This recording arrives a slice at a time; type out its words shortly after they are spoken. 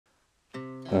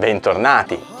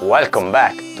Bentornati, welcome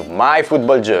back to my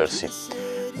football jersey.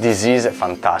 This is a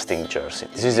fantastic jersey.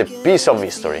 This is a piece of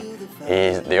history. It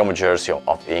is the home jersey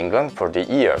of England for the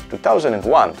year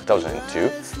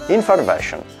 2001-2002 in far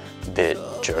version, the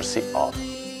jersey of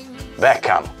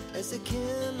Beckham.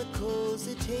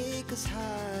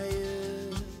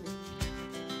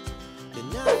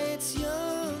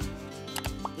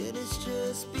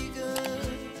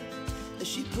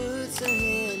 She puts her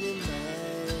hand in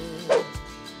mine.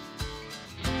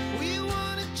 We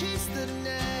wanna chase the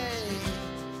night,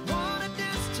 wanna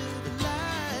dance to the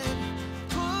light,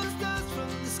 pull the stars from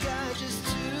the sky, just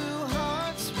two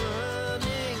hearts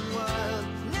running wild.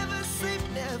 Never sleep,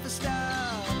 never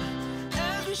stop,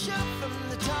 as we shout from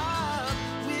the top.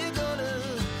 We're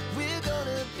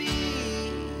gonna be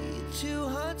two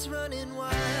hearts running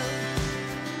wild.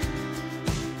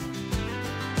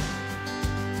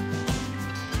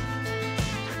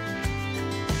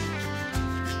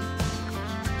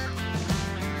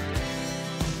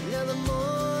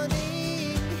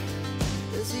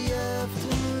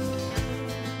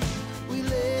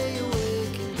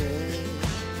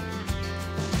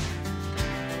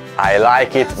 I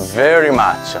like it very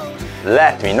much.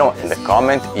 Let me know in the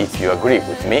comment if you agree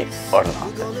with me or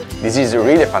not. This is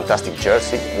really a fantastic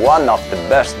jersey, one of the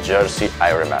best jersey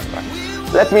I remember.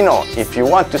 Let me know if you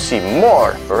want to see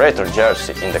more retro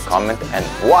jersey in the comment and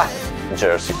what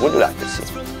jersey would you like to see.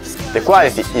 The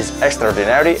quality is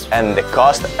extraordinary and the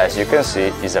cost, as you can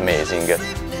see, is amazing.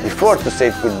 Before to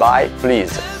say goodbye,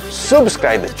 please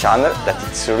subscribe the channel, that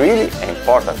it's really an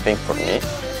important thing for me,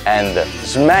 and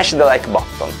smash the like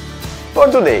button. For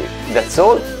today, that's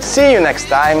all. See you next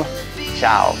time.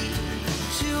 Ciao!